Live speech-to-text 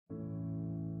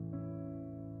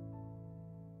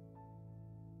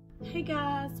Hey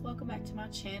guys, welcome back to my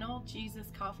channel, Jesus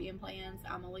Coffee and Plans.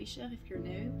 I'm Alicia. If you're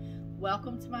new,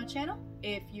 welcome to my channel.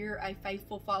 If you're a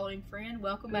faithful following friend,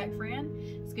 welcome back, friend.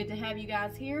 It's good to have you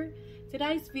guys here.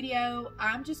 Today's video,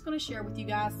 I'm just going to share with you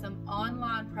guys some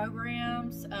online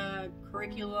programs,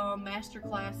 curriculum, master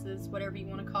classes, whatever you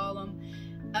want to call them,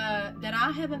 that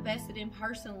I have invested in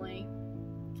personally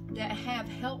that have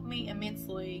helped me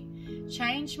immensely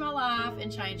change my life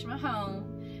and change my home.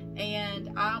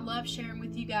 And I love sharing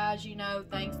with you guys, you know,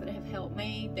 things that have helped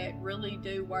me that really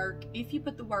do work if you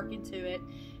put the work into it.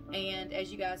 And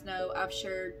as you guys know, I've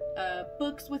shared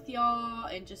books with y'all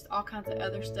and just all kinds of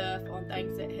other stuff on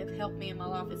things that have helped me in my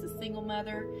life as a single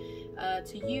mother.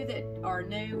 To you that are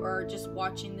new or just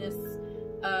watching this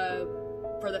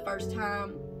for the first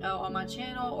time on my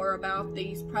channel or about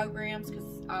these programs, because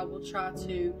I will try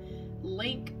to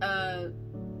link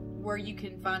where you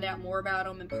can find out more about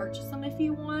them and purchase them if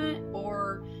you want,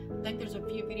 or I think there's a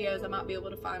few videos I might be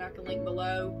able to find I can link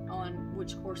below on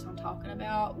which course I'm talking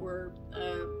about, where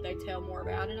they tell more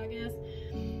about it, I guess.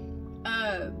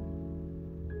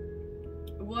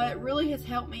 What really has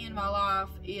helped me in my life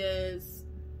is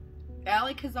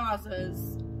Allie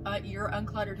Casazza's Your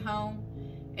Uncluttered Home,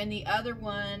 and the other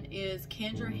one is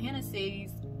Kendra Hennessy's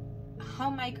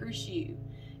Homemakerish U.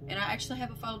 And I actually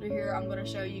have a folder here I'm going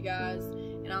to show you guys,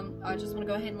 and I just want to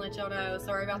go ahead and let y'all know,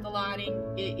 sorry about the lighting.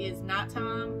 It is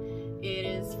nighttime. It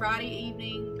is Friday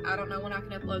evening. I don't know when I can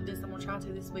upload this. I'm going to try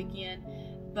to this weekend.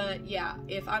 But yeah,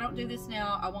 if I don't do this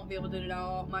now, I won't be able to do it at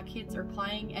all. My kids are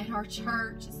playing at our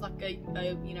church. It's like a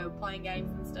you know, playing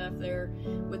games and stuff there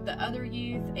with the other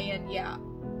youth. And yeah,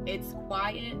 it's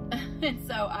quiet. And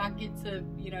so I get to,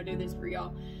 you know, do this for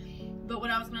y'all. But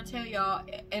what I was going to tell y'all,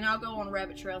 and I'll go on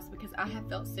rabbit trails because I have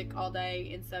felt sick all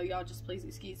day, and so y'all just please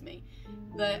excuse me.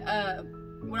 But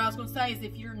what I was going to say is,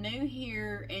 if you're new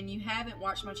here and you haven't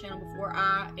watched my channel before,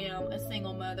 I am a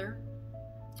single mother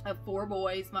of 4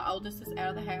 boys. My oldest is out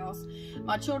of the house.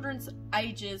 My children's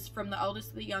ages from the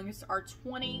oldest to the youngest are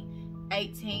 20,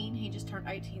 18. He just turned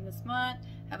 18 this month.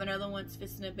 I have another one that's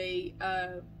fixing to be,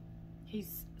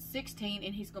 he's 16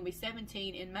 and he's going to be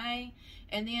 17 in May,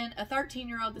 and then a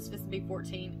 13-year-old that's supposed to be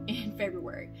 14 in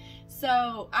February.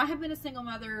 So I have been a single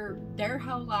mother their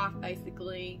whole life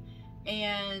basically,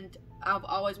 and I've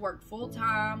always worked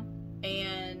full-time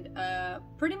and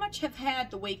pretty much have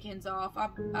had the weekends off.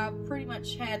 I've pretty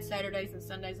much had Saturdays and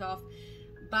Sundays off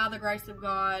by the grace of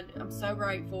God. I'm so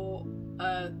grateful.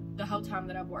 The whole time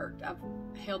that I've worked, I've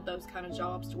held those kind of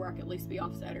jobs to where I could at least be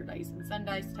off Saturdays and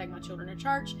Sundays to take my children to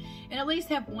church and at least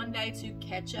have one day to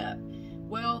catch up.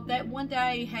 Well, that one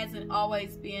day hasn't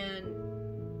always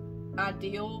been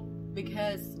ideal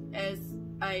because as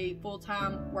a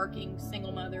full-time working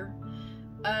single mother,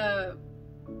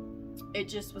 it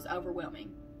just was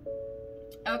overwhelming.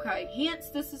 Okay, hence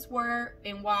this is where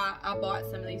and why I bought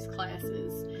some of these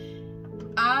classes.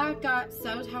 I got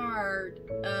so tired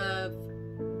of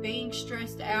being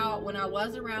stressed out when I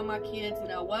was around my kids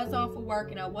and I was off of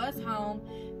work and I was home,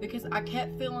 because I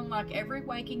kept feeling like every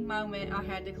waking moment I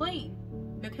had to clean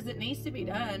because it needs to be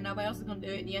done. Nobody else is going to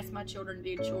do it. And yes, my children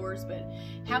did chores, but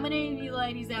how many of you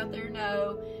ladies out there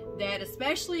know that,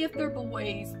 especially if they're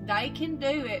boys, they can do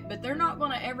it, but they're not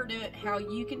going to ever do it how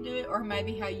you can do it or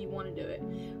maybe how you want to do it.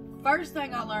 First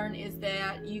thing I learned is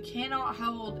that you cannot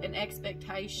hold an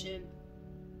expectation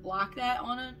like that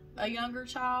on a younger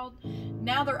child.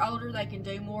 Now they're older, they can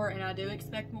do more, and I do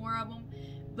expect more of them.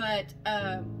 But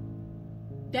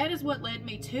that is what led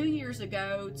me 2 years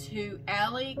ago to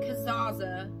Allie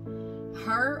Casazza,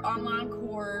 her online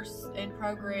course and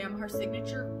program, her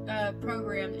signature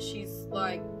program that she's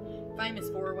like famous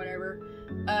for or whatever,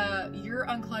 Your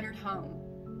Uncluttered Home.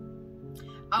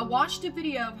 I watched a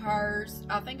video of hers.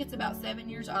 I think it's about 7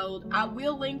 years old. I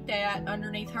will link that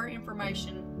underneath her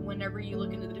information. Whenever you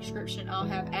look into the description, I'll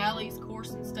have Allie's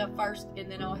course and stuff first,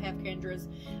 and then I'll have Kendra's.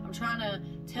 I'm trying to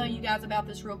tell you guys about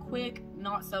this real quick,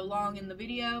 not so long in the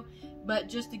video, but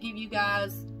just to give you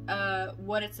guys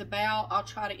what it's about. I'll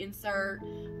try to insert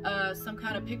some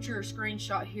kind of picture or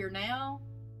screenshot here now.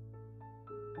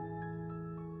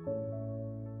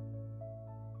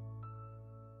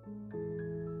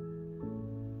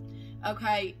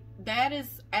 Okay, that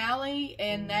is Allie,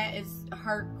 and that is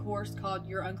her course called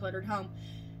Your Uncluttered Home.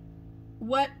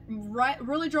 What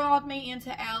really drawed me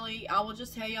into Allie, I will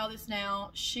just tell y'all this now,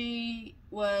 she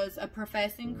was a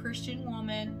professing Christian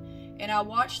woman, and I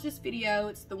watched this video.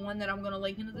 It's the one that I'm going to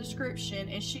link in the description,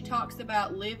 and she talks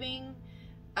about living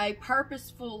a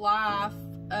purposeful life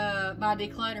by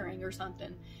decluttering or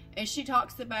something. And she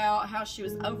talks about how she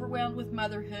was overwhelmed with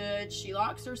motherhood. She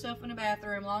locks herself in a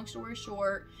bathroom, long story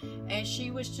short, and she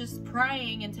was just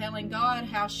praying and telling God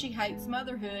how she hates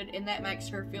motherhood and that makes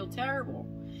her feel terrible.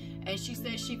 And she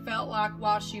says she felt like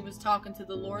while she was talking to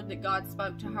the Lord that God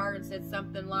spoke to her and said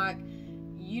something like,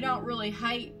 you don't really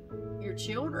hate your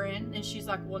children. And she's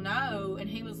like, well, no. And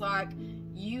he was like,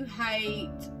 you hate...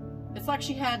 It's like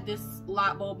she had this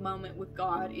light bulb moment with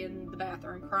God in the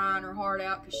bathroom, crying her heart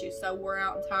out because she was so wore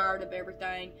out and tired of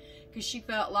everything, because she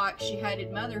felt like she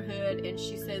hated motherhood. And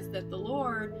she says that the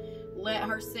Lord let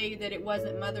her see that it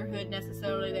wasn't motherhood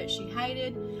necessarily that she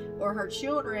hated or her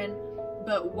children,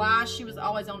 but why she was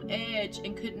always on edge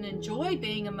and couldn't enjoy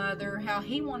being a mother, how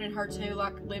he wanted her to,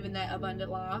 like living that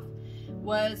abundant life,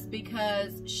 was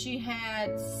because she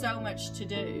had so much to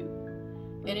do.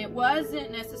 And it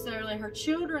wasn't necessarily her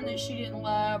children that she didn't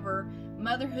love, or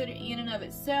motherhood in and of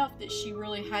itself that she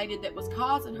really hated that was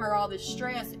causing her all this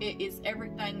stress. It is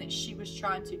everything that she was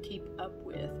trying to keep up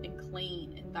with and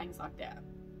clean and things like that.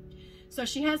 So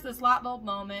she has this light bulb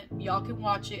moment. Y'all can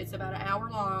watch it. It's about an hour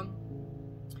long.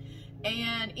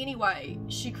 And anyway,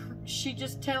 she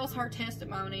just tells her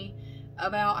testimony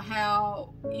about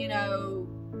how, you know,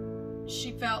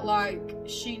 she felt like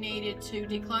she needed to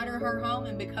declutter her home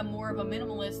and become more of a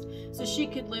minimalist so she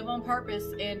could live on purpose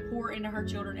and pour into her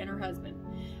children and her husband.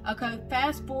 Okay,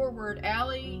 fast forward,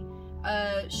 Allie,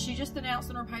 she just announced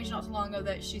on her page not so long ago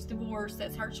that she's divorced.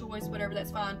 That's her choice, whatever,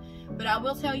 that's fine. But I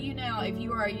will tell you now, if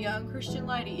you are a young Christian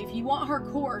lady, if you want her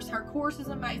course is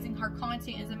amazing, her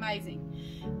content is amazing.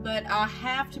 But I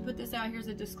have to put this out here as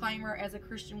a disclaimer as a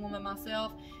Christian woman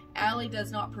myself. Allie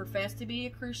does not profess to be a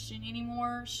Christian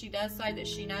anymore. She does say that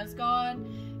she knows God,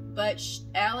 but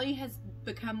Allie has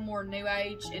become more new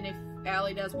age. And if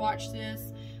Allie does watch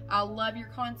this, I love your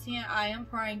content. I am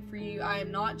praying for you. I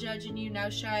am not judging you. No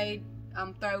shade.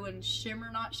 I'm throwing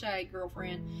shimmer, not shade,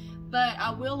 girlfriend. But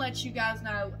I will let you guys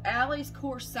know, Allie's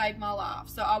course saved my life.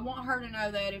 So I want her to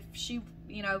know that if she,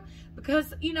 you know,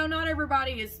 because, you know, not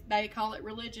everybody is, they call it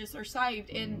religious or saved,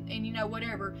 and you know,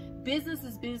 whatever. Business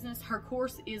is business. Her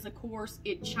course is a course.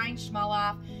 It changed my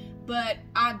life. But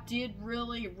I did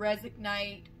really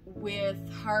resonate with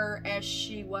her as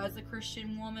she was a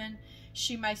Christian woman.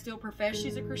 She may still profess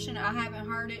she's a Christian. I haven't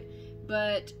heard it,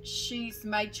 but she's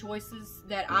made choices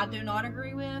that I do not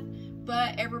agree with.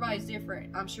 But everybody's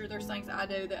different. I'm sure there's things I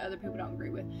do that other people don't agree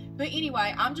with. But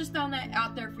anyway, I'm just throwing that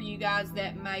out there for you guys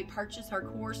that may purchase her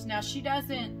course. Now,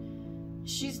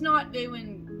 she's not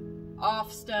doing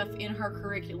off stuff in her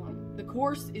curriculum. The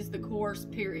course is the course,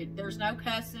 period. There's no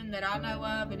cussing that I know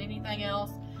of and anything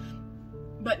else.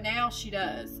 But now she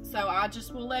does. So I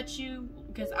just will let you,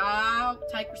 because I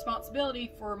take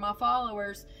responsibility for my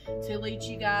followers to lead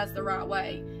you guys the right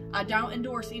way. I don't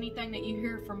endorse anything that you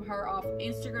hear from her off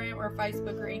Instagram or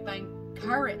Facebook or anything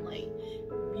currently.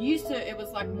 Used to, it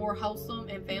was like more wholesome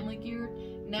and family geared.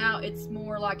 Now it's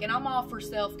more like, and I'm all for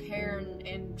self-care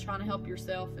and trying to help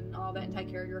yourself and all that and take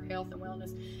care of your health and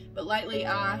wellness. But lately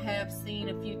I have seen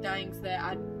a few things that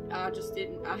I just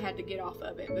didn't, I had to get off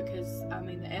of it because, I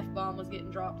mean, the F-bomb was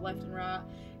getting dropped left and right.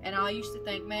 And I used to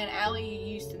think, man, Allie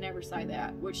used to never say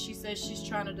that, which she says she's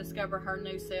trying to discover her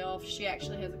new self. She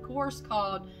actually has a course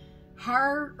called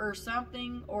Her or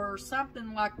something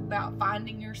like about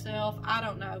finding yourself. I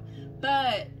don't know.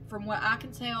 But from what I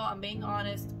can tell, I'm being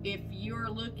honest, if you're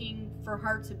looking for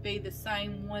her to be the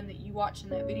same one that you watch in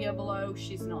that video below,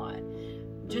 she's not.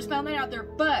 Just found that out there.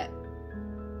 But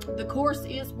the course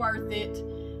is worth it.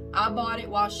 I bought it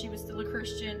while she was still a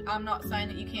Christian. I'm not saying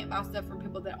that you can't buy stuff from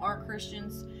people that aren't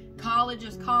Christians. College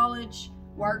is college.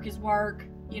 Work is work.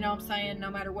 You know what I'm saying? No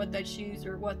matter what they choose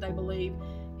or what they believe,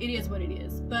 it is what it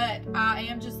is. But I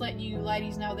am just letting you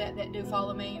ladies know that do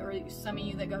follow me, or some of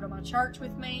you that go to my church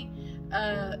with me.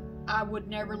 I would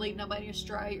never lead nobody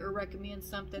astray or recommend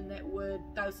something that would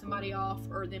throw somebody off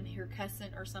or them hear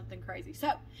cussing or something crazy.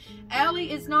 So,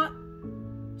 Allie is not,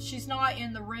 she's not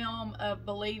in the realm of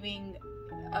believing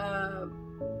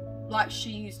like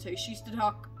she used to. She used to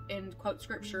talk and quote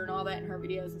scripture and all that in her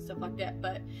videos and stuff like that.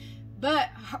 But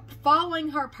following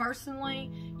her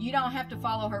personally, you don't have to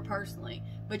follow her personally.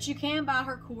 But you can buy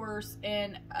her course,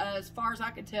 and as far as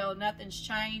I can tell, nothing's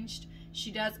changed.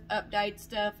 She does update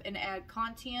stuff and add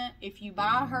content. If you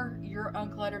buy her Your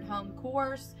Uncluttered Home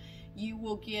course, you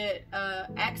will get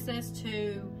access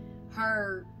to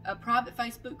her private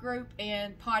Facebook group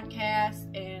and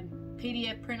podcast and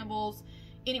PDF printables.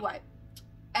 Anyway,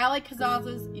 Allie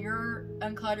Casazza's Your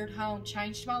Uncluttered Home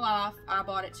changed my life. I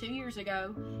bought it 2 years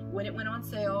ago when it went on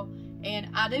sale, and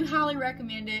I do highly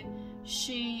recommend it.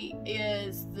 She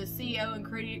is the CEO and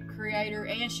creator,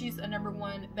 and she's a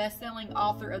 #1 best-selling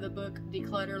author of the book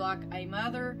Declutter Like a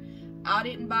Mother. I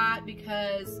didn't buy it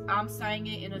because I'm saying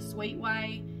it in a sweet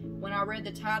way when I read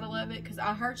the title of it, because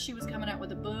I heard she was coming out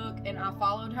with a book, and I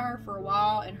followed her for a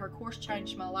while, and her course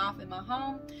changed my life and my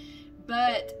home.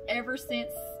 But ever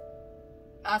since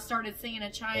I started seeing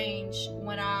a change,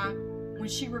 when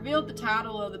she revealed the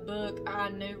title of the book, I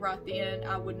knew right then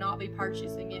I would not be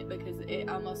purchasing it, because it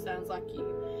almost sounds like you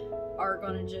are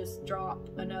going to just drop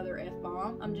another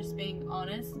F-bomb. I'm just being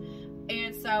honest.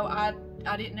 And so I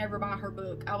didn't ever buy her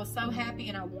book. I was so happy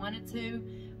and I wanted to,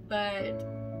 but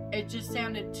it just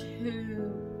sounded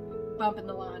too bumping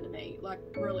the line to me, like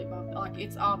really bumping, like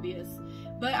it's obvious.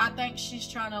 But I think she's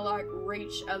trying to like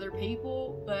reach other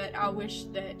people, but I wish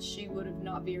that she would have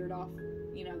not veered off,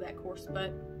 you know, that course.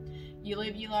 But you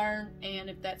live, you learn, and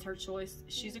if that's her choice,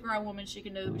 she's a grown woman, she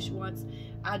can do what she wants.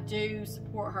 I do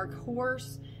support her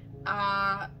course.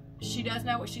 She does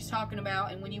know what she's talking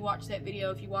about, and when you watch that video,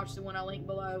 if you watch the one I link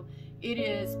below, it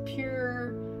is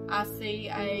pure. I see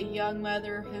a young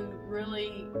mother who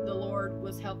really the Lord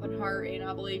was helping her, and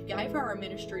I believe gave her a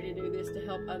ministry to do this, to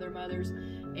help other mothers,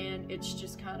 and it's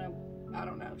just kind of, I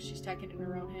don't know, she's taking it in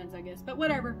her own hands, I guess, but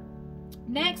whatever.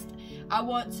 Next, I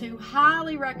want to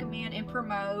highly recommend and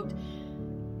promote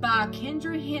by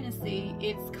Kendra Hennessy.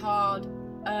 It's called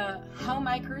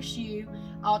Homemakerish U.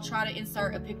 I'll try to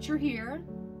insert a picture here.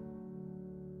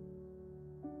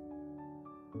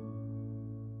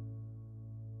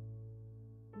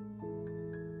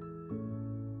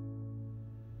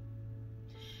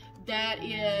 That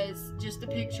is just a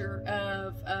picture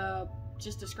of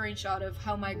just a screenshot of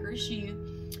Homemakerish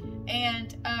U,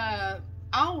 and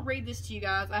I'll read this to you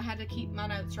guys. I had to keep my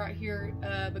notes right here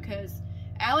because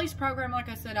Allie's program, like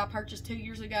I said, I purchased 2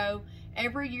 years ago.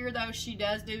 Every year though,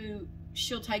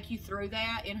 she'll take you through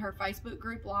that in her Facebook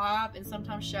group live, and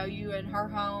sometimes show you in her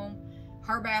home,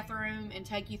 her bathroom, and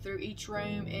take you through each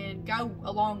room and go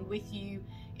along with you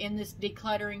in this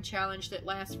decluttering challenge that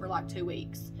lasts for like 2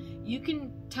 weeks. You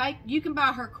can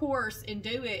buy her course and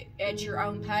do it at your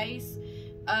own pace.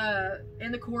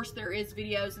 In the course there is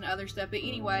videos and other stuff, but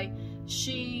anyway,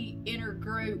 she in her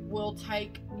group will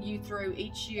take you through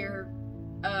each year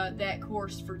that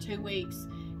course for 2 weeks,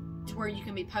 to where you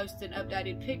can be posting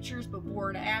updated pictures before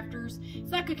and afters.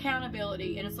 It's like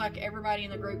accountability, and it's like everybody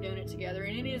in the group doing it together,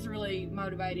 and it is really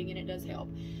motivating and it does help.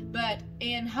 But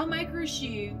in Homemakerish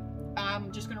U,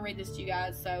 I'm just going to read this to you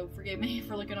guys, so forgive me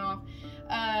for looking off.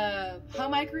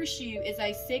 Homemakerish U is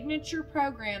a signature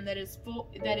program that is full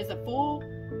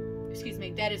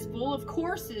of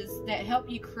courses that help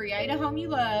you create a home you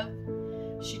love.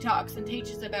 She talks and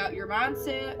teaches about your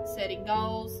mindset, setting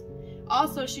goals.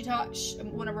 Also,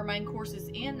 one of her main courses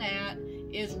in that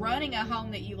is running a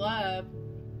home that you love.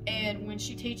 And when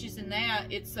she teaches in that,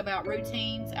 it's about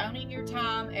routines, owning your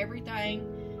time, everything,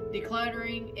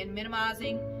 decluttering and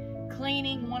minimizing,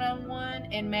 cleaning one-on-one,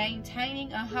 and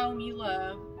maintaining a home you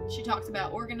love. She talks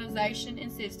about organization and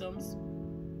systems.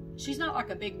 She's not like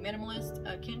a big minimalist,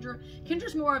 Kendra.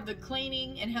 Kendra's more of the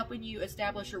cleaning and helping you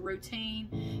establish a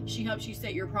routine. She helps you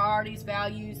set your priorities,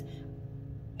 values.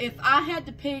 If I had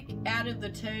to pick out of the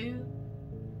two,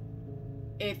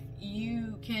 if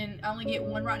you can only get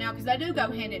one right now, because they do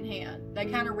go hand in hand. They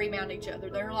kind of rebound each other.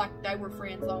 They're like, they were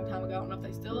friends a long time ago. I don't know if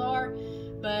they still are,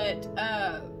 but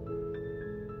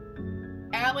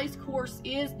Allie's course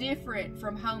is different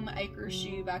from Homemakerish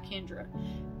U by Kendra,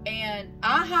 and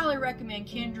I highly recommend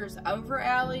Kendra's over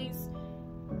Allie's,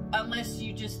 unless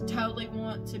you just totally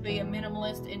want to be a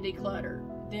minimalist and declutter.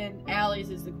 Then Allie's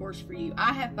is the course for you.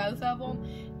 I have both of them,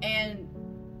 and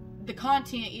the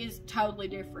content is totally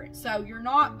different. So you're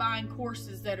not buying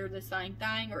courses that are the same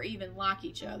thing or even like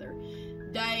each other.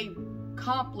 They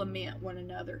complement one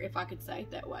another, if I could say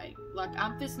it that way. Like,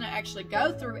 I'm just gonna actually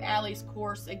go through Allie's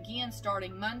course again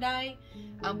starting Monday.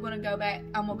 I'm gonna go back,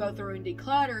 I'm gonna go through and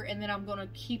declutter, and then I'm gonna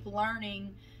keep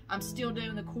learning. I'm still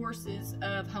doing the courses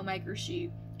of Homemakerish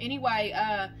U. Anyway,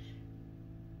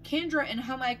 Kendra in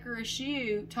Homemakerish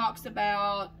U talks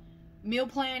about meal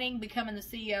planning, becoming the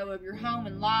CEO of your home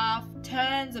and life,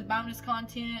 tons of bonus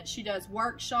content. She does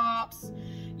workshops.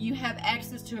 You have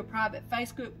access to a private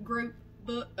Facebook group,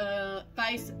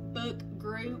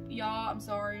 y'all. I'm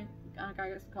sorry, I gotta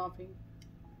get some coffee.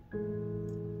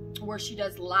 Where she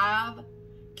does live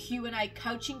Q&A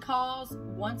coaching calls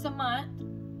once a month.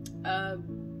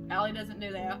 Allie doesn't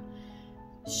do that.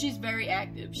 She's very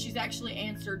active. She's actually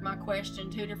answered my question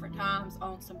 2 different times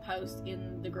on some posts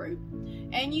in the group.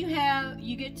 And you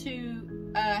get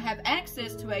to have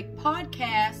access to a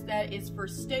podcast that is for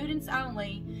students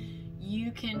only.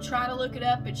 You can try to look it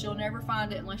up, but you'll never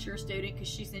find it unless you're a student, because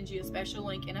she sends you a special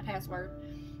link and a password.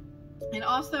 And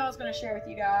also, I was going to share with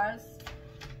you guys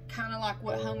kind of like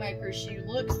what Homemakerish U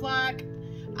looks like.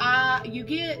 You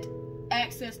get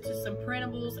access to some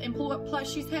printables, and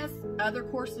plus she has other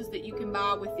courses that you can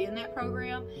buy within that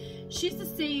program. She's the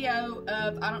CEO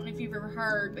of, I don't know if you've ever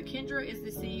heard, but Kendra is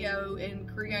the CEO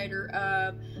and creator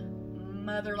of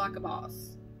Mother Like a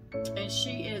Boss. And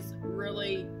she is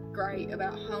really great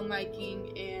about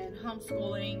homemaking and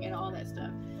homeschooling and all that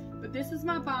stuff. But this is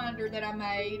my binder that I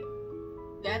made.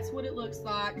 That's what it looks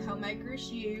like, Homemakerish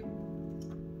U.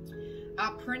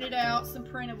 I printed out some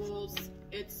printables.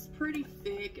 It's pretty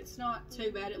thick. It's not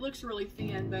too bad. It looks really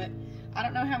thin, but I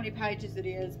don't know how many pages it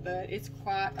is, but it's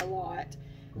quite a lot.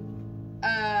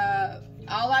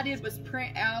 All I did was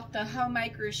print out the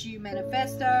Homemakerish U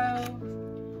manifesto,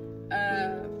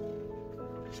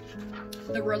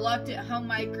 the reluctant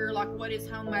homemaker, like what is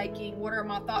homemaking, what are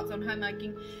my thoughts on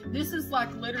homemaking. This is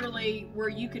like literally where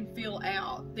you can fill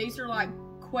out. These are like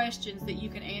questions that you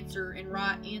can answer and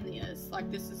write in this. Like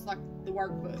this is like the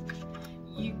workbook.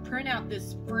 You print out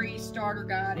this free starter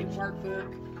guide and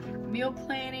workbook. Meal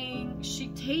planning. She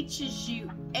teaches you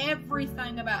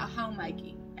everything about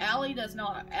homemaking. Allie does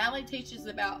not. Allie teaches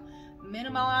about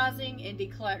minimalizing and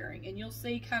decluttering, and you'll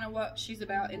see kind of what she's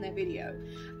about in that video.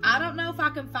 I don't know if I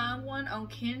can find one on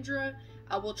Kendra.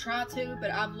 I will try to,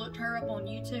 but I've looked her up on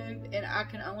YouTube and I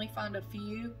can only find a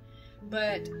few,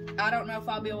 but I don't know if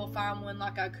I'll be able to find one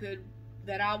like I could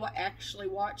that I actually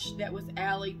watched that was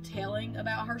Allie telling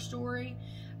about her story.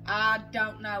 I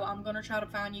don't know. I'm gonna try to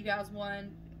find you guys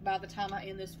one by the time I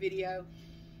end this video.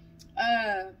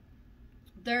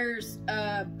 There's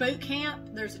a boot camp.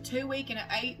 There's a 2-week and an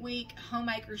 8-week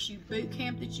Homemakerish U boot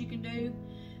camp that you can do.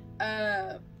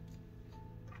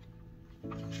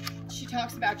 She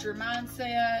talks about your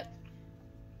mindset.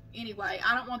 Anyway,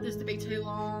 I don't want this to be too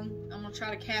long. I'm going to try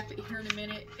to cap it here in a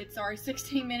minute. It's already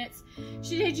 16 minutes.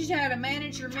 She teaches you how to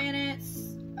manage your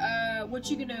minutes, what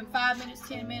you can do in 5 minutes,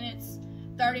 10 minutes,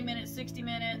 30 minutes, 60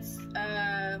 minutes.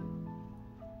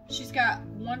 She's got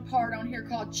one part on here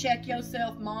called Check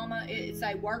Yourself, Mama. It's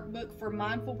a workbook for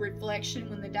mindful reflection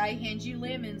when the day hands you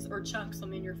lemons or chunks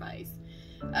them in your face.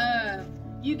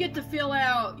 You get to fill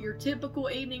out your typical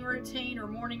evening routine or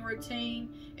morning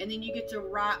routine, and then you get to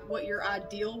write what your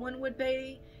ideal one would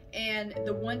be, and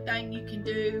the one thing you can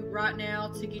do right now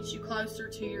to get you closer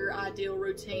to your ideal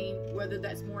routine, whether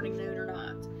that's morning, noon, or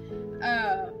night.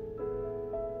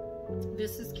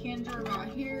 This is Kendra right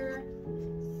here.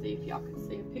 See if y'all can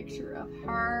see a picture of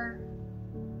her.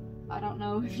 I don't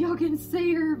know if y'all can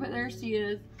see her, but there she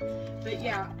is. But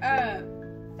yeah,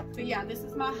 this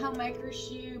is my Homemakerish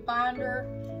U binder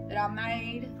that I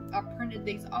made. I printed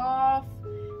these off,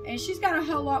 and she's got a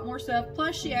whole lot more stuff.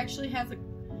 Plus, she actually has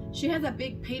a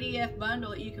big PDF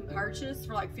bundle that you can purchase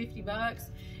for like 50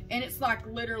 bucks. And it's like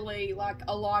literally like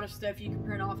a lot of stuff you can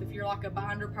print off if you're like a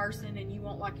binder person and you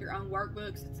want like your own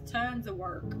workbooks. It's tons of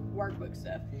workbook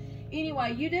stuff.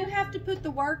 Anyway, you do have to put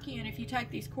the work in if you take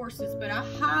these courses, but I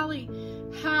highly,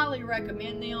 highly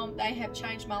recommend them. They have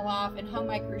changed my life, and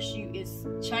Homemakerish U is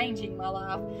changing my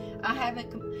life.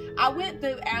 I went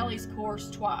through Allie's course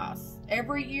twice.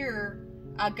 Every year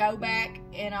I go back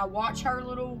and I watch her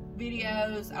little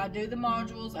videos. I do the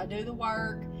modules, I do the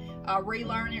work. I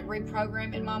relearn it, reprogram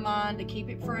it in my mind to keep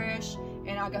it fresh,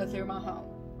 and I go through my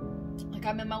home. Like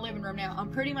I'm in my living room now. I'm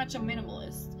pretty much a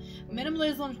minimalist.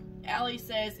 Minimalism, Allie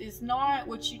says, is not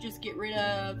what you just get rid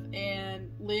of and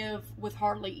live with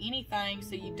hardly anything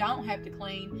so you don't have to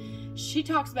clean. She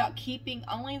talks about keeping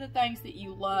only the things that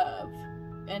you love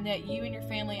and that you and your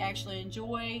family actually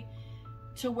enjoy,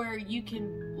 to where you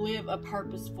can live a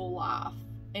purposeful life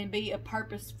and be a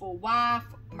purposeful wife,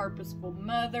 purposeful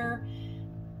mother,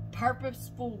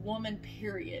 purposeful woman,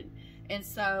 period. And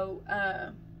so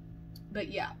but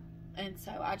yeah, and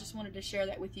so I just wanted to share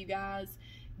that with you guys.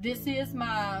 This is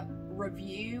my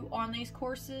review on these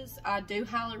courses. I do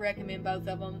highly recommend both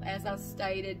of them. As I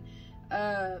stated,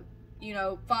 you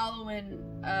know,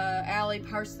 following Allie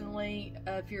personally,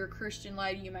 if you're a Christian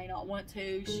lady, you may not want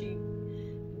to. She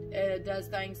does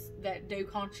things that do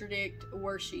contradict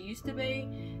where she used to be,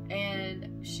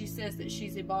 and she says that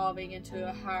she's evolving into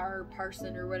a higher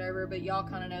person or whatever, but y'all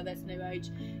kind of know that's new age.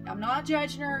 I'm not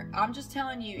judging her. I'm just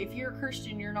telling you, if you're a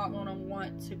Christian, you're not going to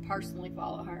want to personally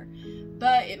follow her,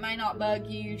 but it may not bug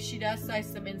you. She does say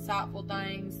some insightful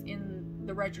things in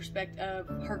the retrospect of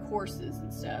her courses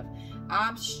and stuff.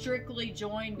 I'm strictly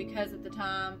joined because at the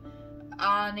time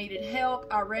I needed help.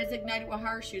 I resonated with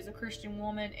her. She was a Christian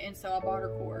woman, and so I bought her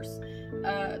course.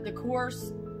 The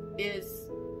course is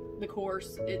the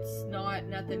course. It's not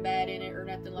nothing bad in it or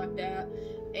nothing like that.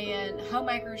 And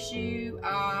Homemakerish U,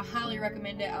 I highly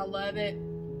recommend it. I love it.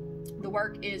 The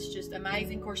work is just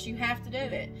amazing. Of course, you have to do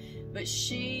it. But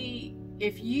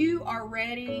if you are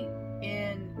ready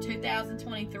in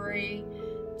 2023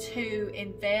 to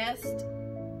invest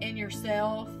in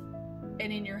yourself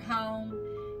and in your home,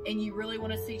 and you really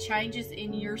want to see changes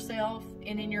in yourself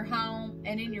and in your home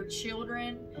and in your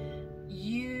children,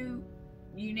 you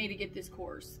need to get this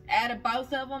course. Out of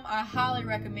both of them, I highly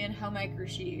recommend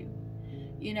Homemakerish U.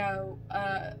 You know,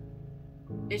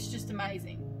 it's just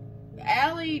amazing.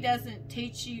 Allie doesn't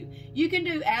teach you. You can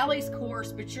do Allie's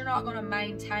course, but you're not going to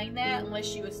maintain that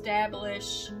unless you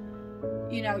establish,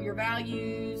 you know, your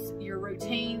values, your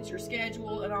routines, your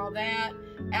schedule, and all that.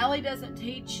 Allie doesn't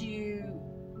teach you,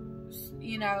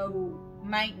 you know,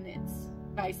 maintenance,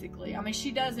 basically. I mean,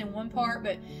 she does in one part,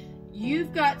 but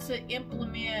you've got to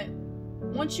implement,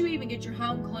 once you even get your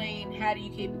home clean, how do you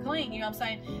keep it clean? You know what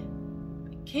I'm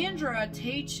saying? Kendra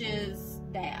teaches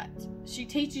that. She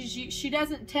teaches you, she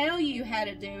doesn't tell you how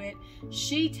to do it.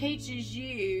 She teaches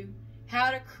you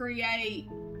how to create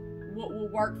what will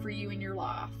work for you in your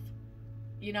life.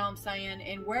 You know what I'm saying?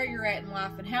 And where you're at in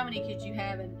life and how many kids you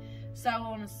have and so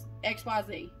on,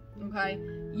 XYZ. Okay?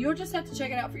 You'll just have to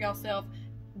check it out for yourself.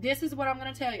 This is what I'm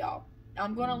going to tell y'all.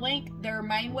 I'm going to link their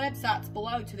main websites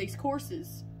below to these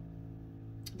courses.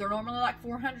 They're normally like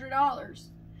 $400.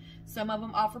 Some of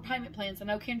them offer payment plans. I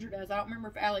know Kendra does. I don't remember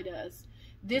if Allie does.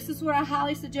 This is what I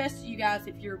highly suggest to you guys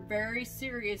if you're very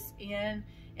serious in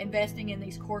investing in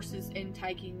these courses and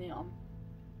taking them.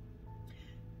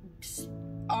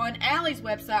 On Allie's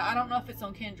website, I don't know if it's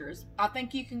on Kendra's. I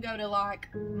think you can go to like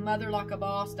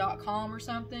motherlikeaboss.com or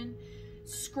something.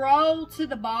 Scroll to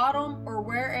the bottom or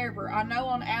wherever. I know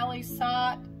on Allie's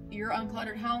site, Your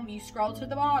Uncluttered Home, you scroll to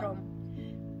the bottom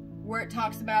where it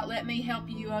talks about let me help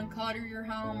you unclutter your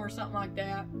home or something like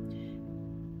that.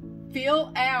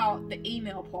 Fill out the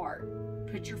email part.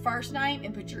 Put your first name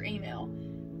and put your email.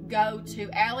 Go to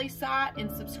Allie's site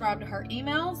and subscribe to her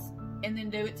emails, and then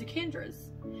do it to Kendra's.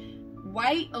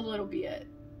 Wait a little bit.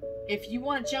 If you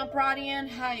want to jump right in,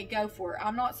 hey, go for it.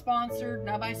 I'm not sponsored.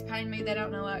 Nobody's paying me. They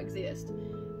don't know I exist.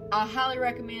 I highly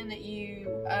recommend that you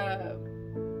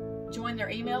join their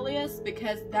email list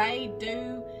because they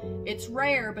do, it's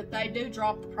rare, but they do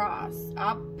drop the price.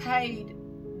 I paid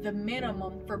the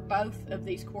minimum for both of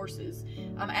these courses.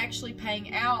 I'm actually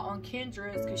paying out on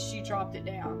Kendra's because she dropped it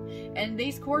down. And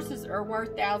these courses are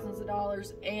worth thousands of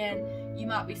dollars. And you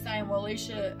might be saying, well,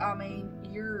 Alicia, I mean,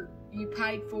 you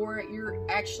paid for it. You're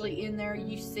actually in there.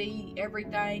 You see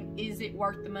everything. Is it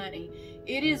worth the money?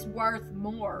 It is worth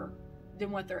more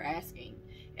than what they're asking.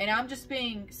 And I'm just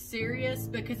being serious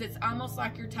because it's almost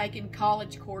like you're taking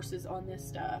college courses on this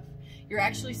stuff. You're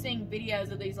actually seeing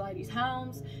videos of these ladies'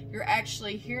 homes. You're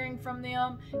actually hearing from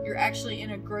them. You're actually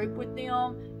in a group with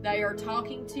them. They are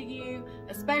talking to you,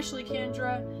 especially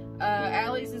Kendra.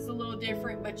 Allie's is a little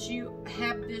different, but you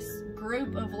have this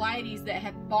group of ladies that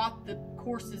have bought the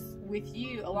courses with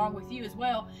you, along with you as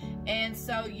well. And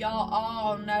so y'all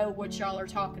all know what y'all are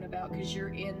talking about because you're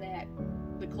in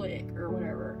the clique or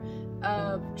whatever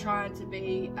of trying to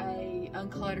be a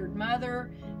uncluttered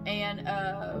mother and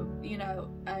you know,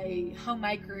 a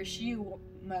Homemakerish U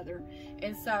mother.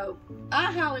 And so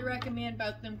I highly recommend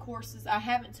both them courses. I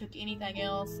haven't took anything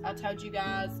else. I told you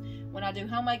guys when I do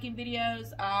homemaking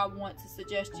videos, I want to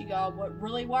suggest to y'all what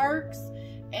really works,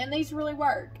 and these really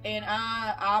work. And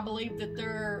I believe that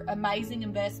they're amazing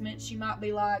investments. You might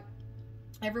be like,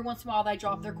 every once in a while they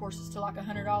drop their courses to like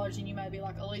 $100, and you may be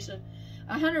like, Alicia,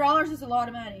 $100 is a lot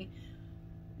of money.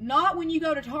 Not when you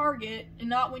go to Target and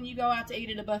not when you go out to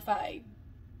eat at a buffet.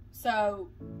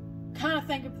 So kind of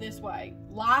think of it this way.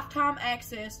 Lifetime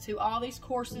access to all these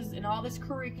courses and all this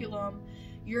curriculum.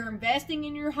 You're investing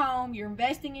in your home. You're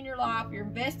investing in your life. You're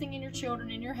investing in your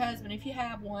children and your husband if you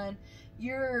have one.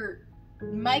 You're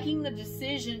making the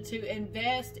decision to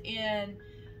invest in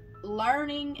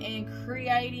learning and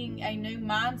creating a new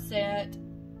mindset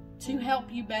to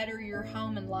help you better your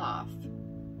home and life.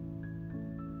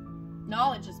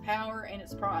 Knowledge is power, and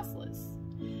it's priceless.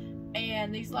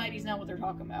 And these ladies know what they're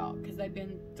talking about because they've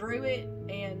been through it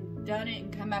and done it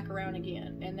and come back around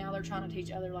again. And now they're trying to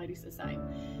teach other ladies the same.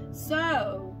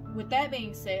 So, with that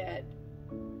being said,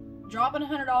 dropping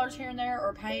 $100 here and there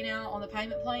or paying out on the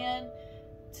payment plan,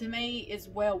 to me is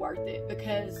well worth it,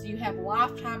 because you have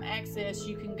lifetime access.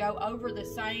 You can go over the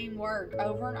same work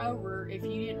over and over if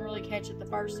you didn't really catch it the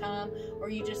first time, or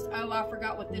you just, oh, I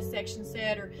forgot what this section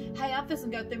said, or hey, I'm just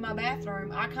gonna go through my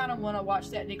bathroom, I kind of want to watch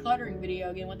that decluttering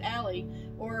video again with Allie,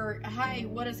 or hey,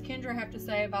 what does Kendra have to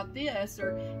say about this,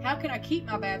 or how can I keep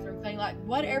my bathroom clean? Like,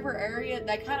 whatever area,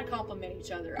 they kind of complement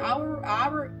each other. I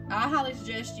highly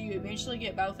suggest you eventually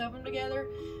get both of them together.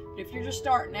 But if you're just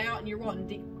starting out and you're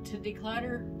wanting to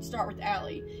declutter, start with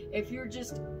Allie. If you're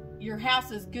just, your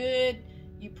house is good,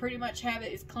 you pretty much have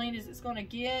it as clean as it's going to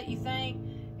get, you think,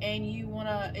 and you want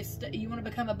to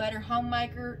become a better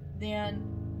homemaker, then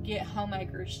get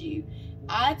Homemakerish U.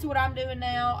 That's what I'm doing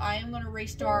now. I am going to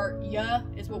restart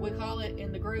YUH, is what we call it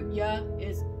in the group. YUH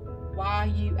is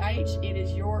Y-U-H. It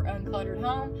is Your Uncluttered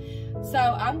Home. So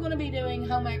I'm going to be doing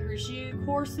Homemakerish U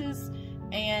courses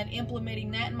and implementing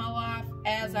that in my life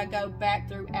as I go back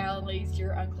through Allie's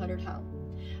Your Uncluttered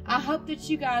Home. I hope that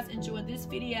you guys enjoyed this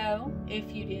video.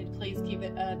 If you did, please give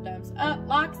it a thumbs up,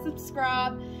 like,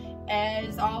 subscribe.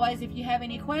 As always, if you have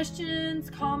any questions,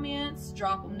 comments,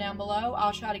 drop them down below.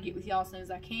 I'll try to get with y'all as soon as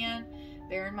I can.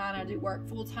 Bear in mind, I do work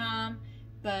full time,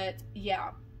 but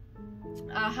yeah.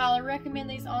 I highly recommend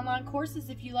these online courses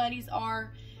if you ladies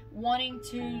are wanting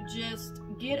to just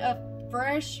get a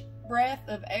fresh breath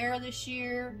of air this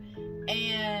year,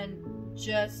 and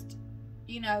just,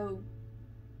 you know,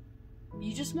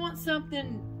 you just want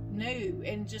something new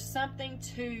and just something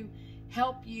to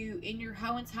help you in your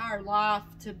whole entire life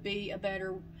to be a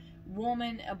better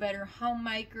woman, a better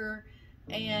homemaker.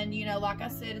 And, you know, like I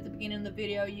said at the beginning of the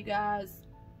video, you guys,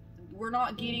 we're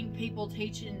not getting people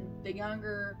teaching the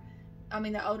younger,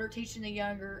 the older teaching the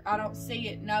younger. I don't see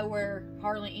it nowhere,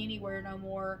 hardly anywhere no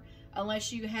more,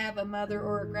 unless you have a mother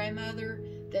or a grandmother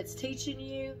that's teaching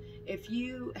you. If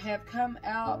you have come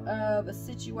out of a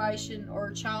situation or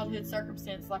a childhood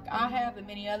circumstance like I have, and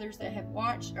many others that have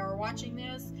watched or are watching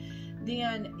this,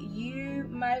 then you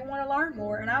may want to learn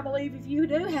more. And I believe if you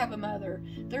do have a mother,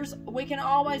 we can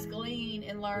always glean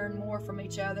and learn more from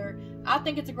each other. I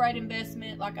think it's a great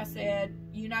investment. Like I said,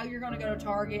 you know you're going to go to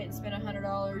Target and spend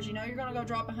 $100. You know you're going to go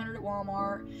drop $100 at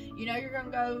Walmart. You know you're going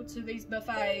to go to these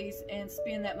buffets and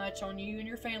spend that much on you and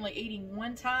your family eating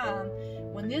one time,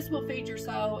 when this will feed your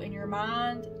soul and your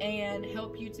mind and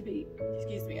help you to be,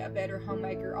 a better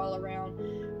homemaker all around.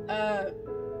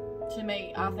 To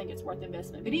me, I think it's worth the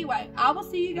investment. But anyway, I will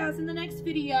see you guys in the next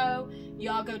video.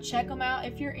 Y'all go check them out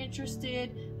if you're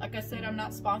interested. Like I said, I'm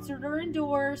not sponsored or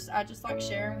endorsed. I just like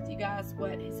sharing with you guys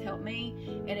what has helped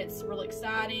me, and it's really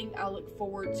exciting. I look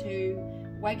forward to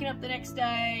waking up the next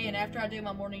day, and after I do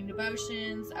my morning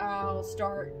devotions, I'll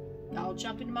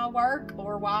jump into my work,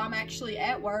 or while I'm actually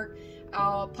at work,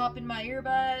 I'll pop in my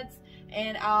earbuds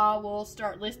and I will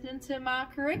start listening to my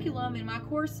curriculum and my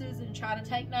courses and try to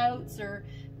take notes, or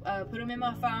put them in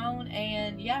my phone,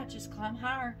 and yeah, just climb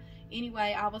higher.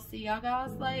 Anyway, I will see y'all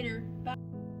guys later. Bye.